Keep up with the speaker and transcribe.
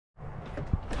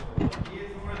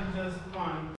just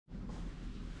fine.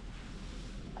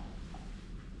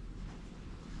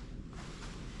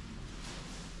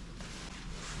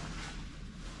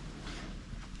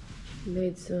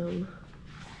 Made some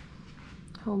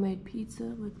homemade pizza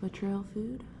with my trail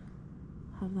food.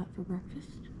 Have that for breakfast.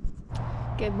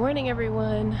 Good morning,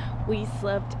 everyone. We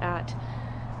slept at,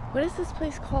 what is this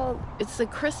place called? It's the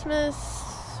Christmas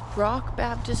Rock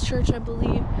Baptist Church, I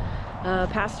believe.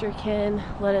 Pastor Ken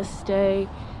let us stay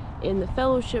in the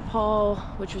fellowship hall,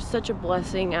 which was such a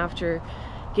blessing after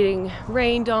getting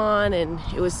rained on, and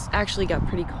it was actually got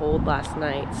pretty cold last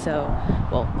night. So,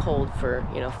 well, cold for,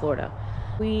 you know, Florida.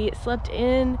 We slept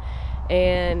in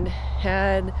and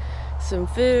had some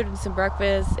food and some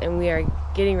breakfast, and we are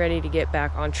getting ready to get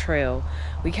back on trail.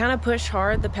 We kind of pushed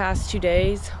hard the past 2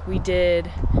 days. We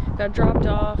got dropped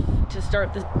off to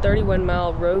start the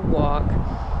 31-mile road walk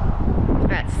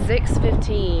at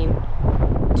 6:15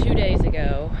 2 days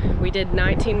ago. We did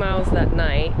 19 miles that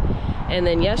night, and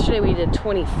then yesterday we did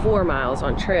 24 miles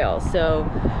on trail. So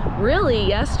really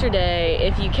yesterday,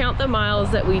 if you count the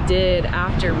miles that we did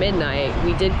after midnight,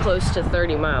 we did close to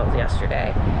 30 miles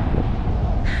yesterday.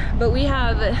 But we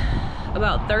have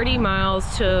about 30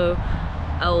 miles to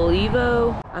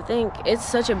Olivo. I think it's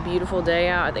such a beautiful day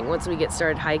out. I think once we get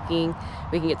started hiking,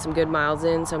 we can get some good miles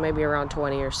in, so maybe around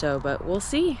 20 or so, but we'll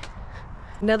see.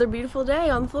 Another beautiful day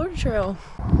on the Florida Trail.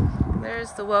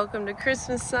 There's the welcome to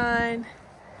Christmas sign,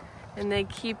 and they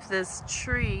keep this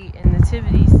tree and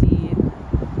nativity scene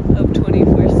up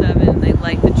 24/7. They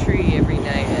light the tree every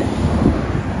night at,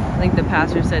 I think the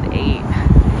pastor said 8.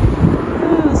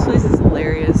 Oh, this place is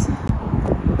hilarious.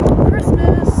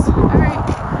 Christmas! Alright,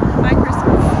 bye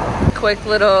Christmas. Quick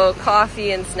little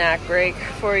coffee and snack break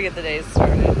before we get the day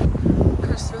started.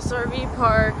 Christmas RV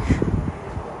park.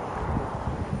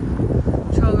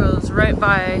 Trail goes right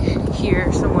by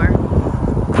here somewhere. I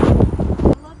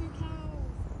love your cows.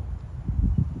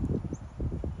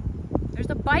 There's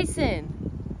a bison.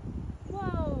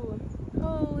 Whoa!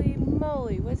 Holy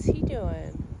moly, what's he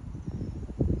doing?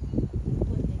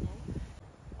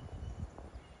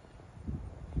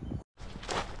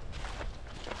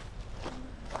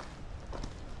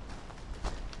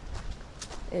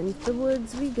 Into the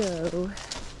woods we go.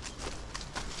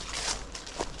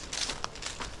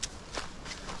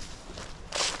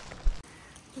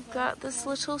 We've got this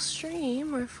little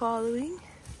stream we're following.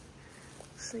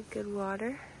 Looks like good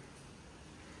water.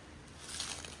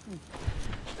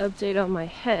 Update on my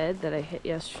head that I hit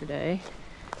yesterday.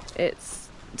 It's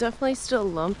definitely still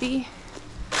lumpy,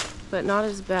 but not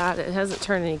as bad. It hasn't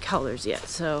turned any colors yet,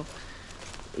 so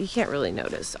you can't really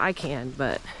notice. I can,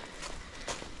 but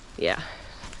yeah.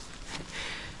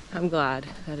 I'm glad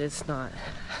that it's not.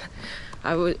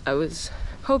 I was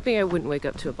hoping I wouldn't wake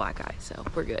up to a black eye, so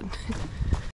we're good.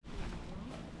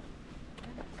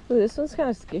 Ooh, this one's kind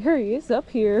of scary. It's up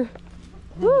here.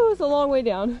 Ooh, it's a long way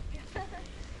down.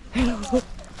 Whoa!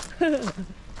 There's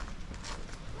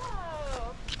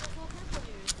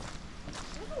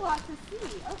a lot to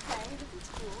see. Okay, this is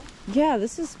cool. Yeah,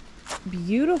 this is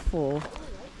beautiful.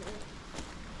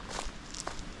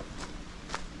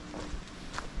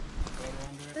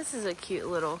 This is a cute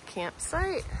little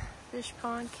campsite, fish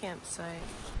pond campsite.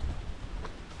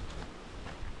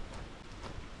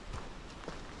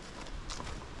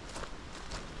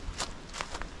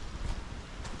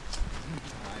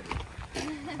 I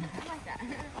like that.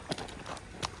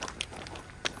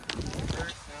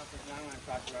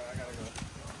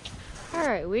 All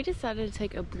right, we decided to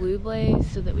take a blue blaze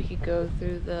so that we could go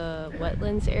through the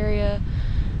wetlands area.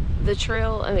 The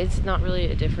trail, I mean, it's not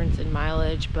really a difference in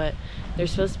mileage, but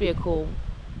there's supposed to be a cool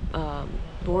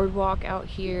boardwalk out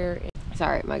here.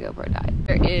 Sorry, my GoPro died.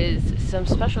 There is some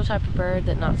special type of bird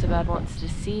that Not So Bad wants to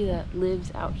see that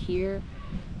lives out here.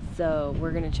 So we're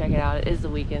gonna check it out. It is the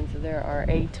weekend, so there are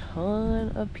a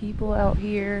ton of people out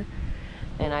here.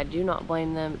 And I do not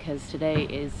blame them because today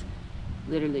is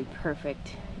literally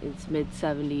perfect. It's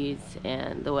mid-70s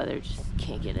and the weather just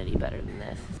can't get any better than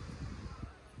this.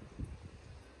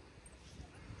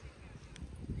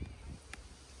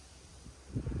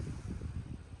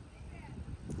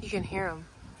 You can hear them.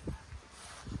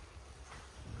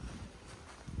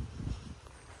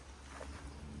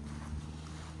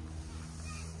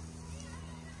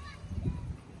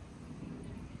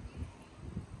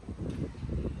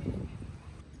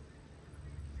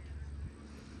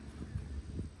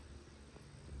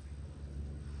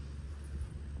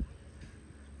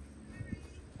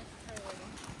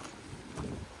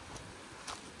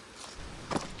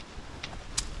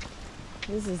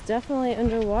 This is definitely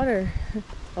underwater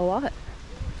a lot.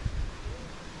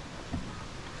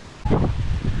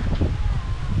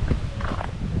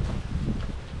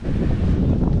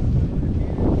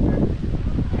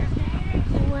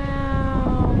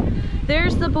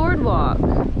 the boardwalk.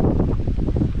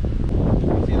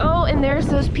 Oh, and there's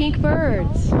those pink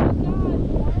birds.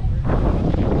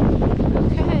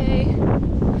 Okay.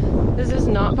 This is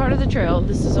not part of the trail.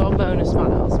 This is all bonus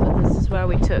miles, but this is why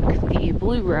we took the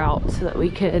blue route so that we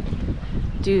could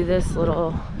do this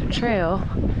little trail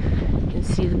and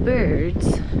see the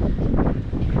birds.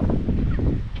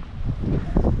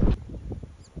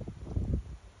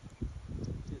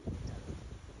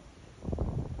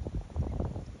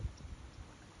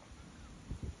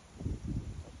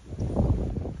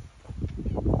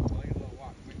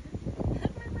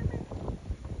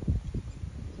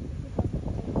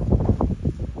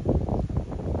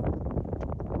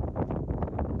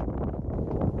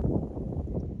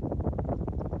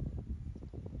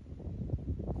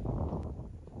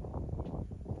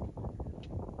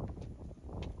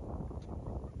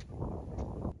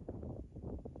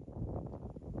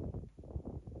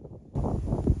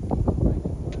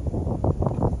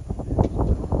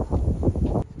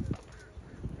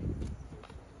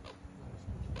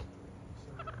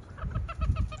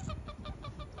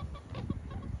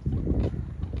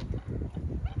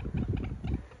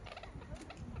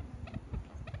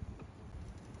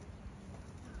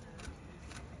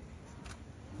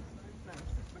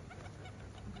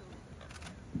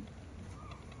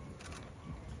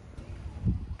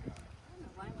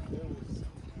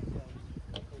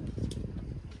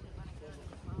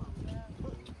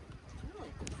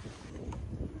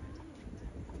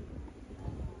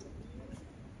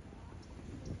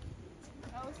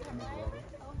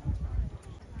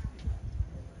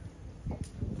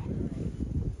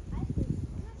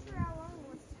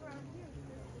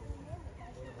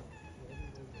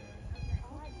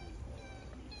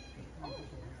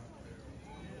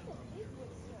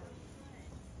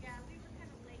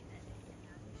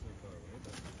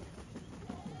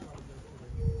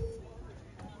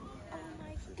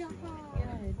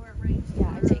 Yeah,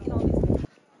 I've taken all these pictures.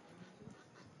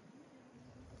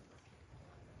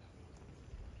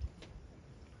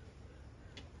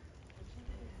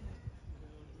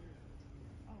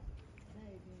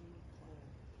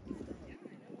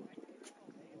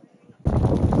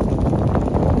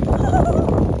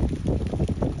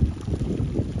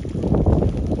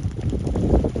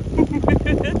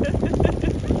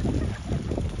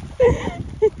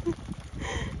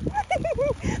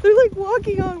 They're like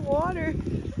walking on water.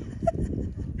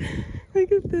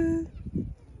 Look at this.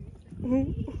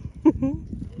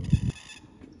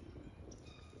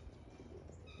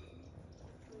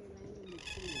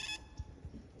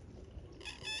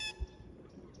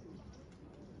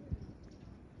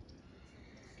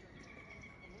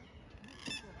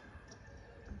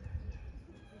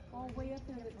 Oh, way up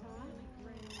there at the top?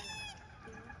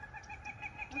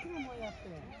 Look at them way up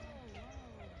there.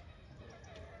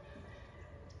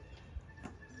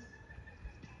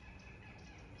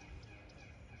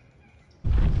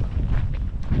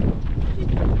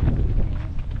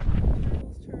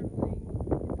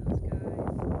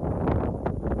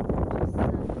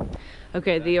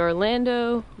 Okay, the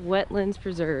Orlando Wetlands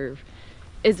Preserve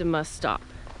is a must stop.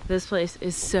 This place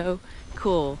is so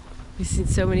cool. We've seen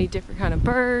so many different kind of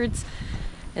birds,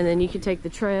 and then you can take the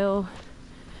trail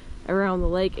around the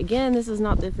lake. Again, this is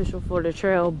not the official Florida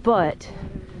trail, but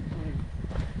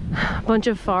a bunch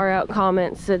of far out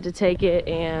comments said to take it,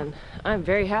 and I'm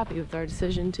very happy with our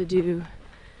decision to do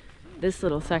this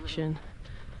little section.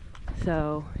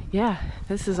 So yeah,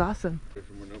 this is awesome.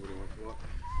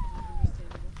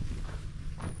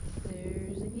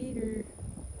 There's a gator.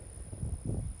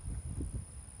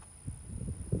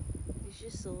 He's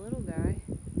just a little guy.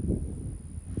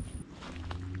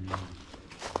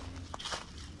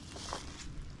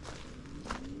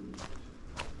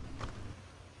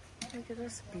 Look at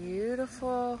this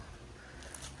beautiful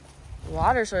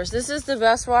water source. This is the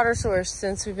best water source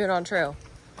since we've been on trail.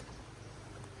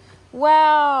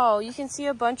 Wow, you can see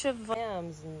a bunch of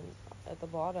clams at the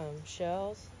bottom,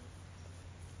 shells.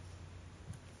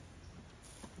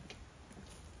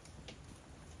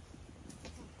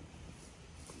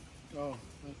 Oh,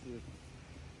 thank you.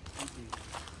 Thank you.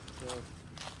 So.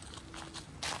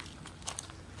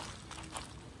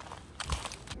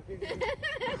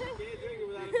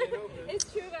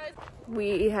 It's true, guys.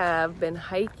 We have been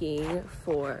hiking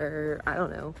for, I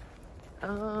don't know,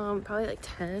 probably like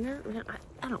 10 or,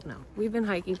 I don't know. We've been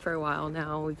hiking for a while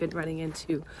now. We've been running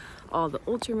into all the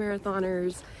ultra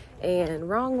marathoners, and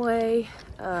Wrong Way,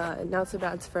 Not So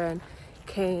Bad's friend,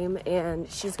 came, and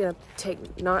she's gonna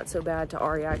take Not So Bad to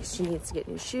REI because she needs to get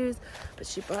new shoes, but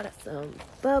she brought us some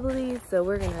bubblies, so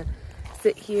we're gonna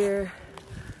sit here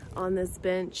on this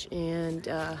bench and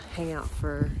hang out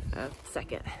for a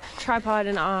second. Tripod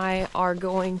and I are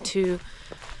going to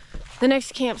the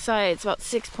next campsite. It's about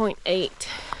 6.8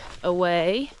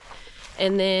 away,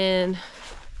 and then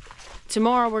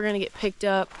tomorrow we're gonna get picked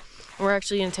up. We're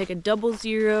actually gonna take a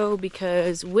 00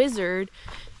 because Wizard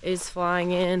is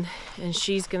flying in and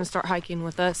she's gonna start hiking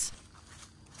with us.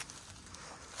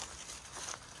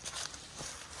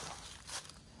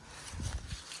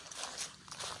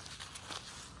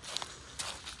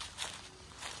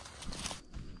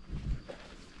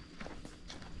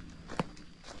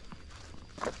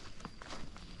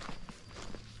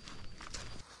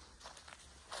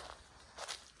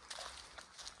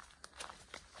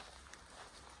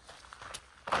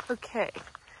 Okay,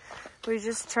 we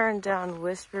just turned down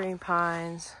Whispering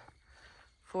Pines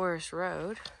Forest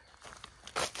Road,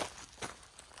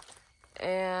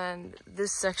 and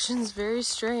this section's very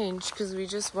strange because we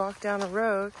just walked down a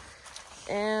road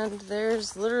and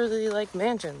there's literally like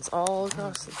mansions all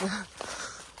across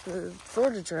the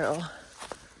Florida Trail.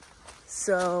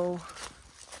 So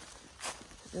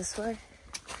this way,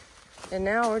 and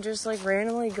now we're just like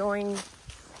randomly going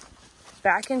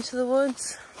back into the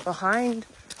woods behind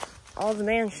all the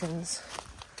mansions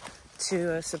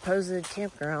to a supposed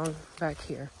campground back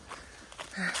here.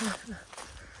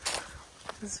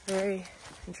 It's very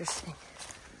interesting.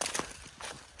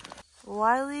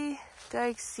 Wiley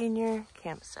Dykes Senior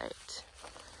Campsite.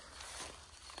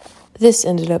 This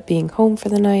ended up being home for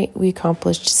the night. We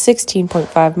accomplished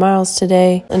 16.5 miles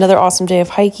today. Another awesome day of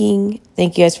hiking.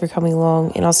 Thank you guys for coming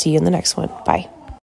along, and I'll see you in the next one. Bye.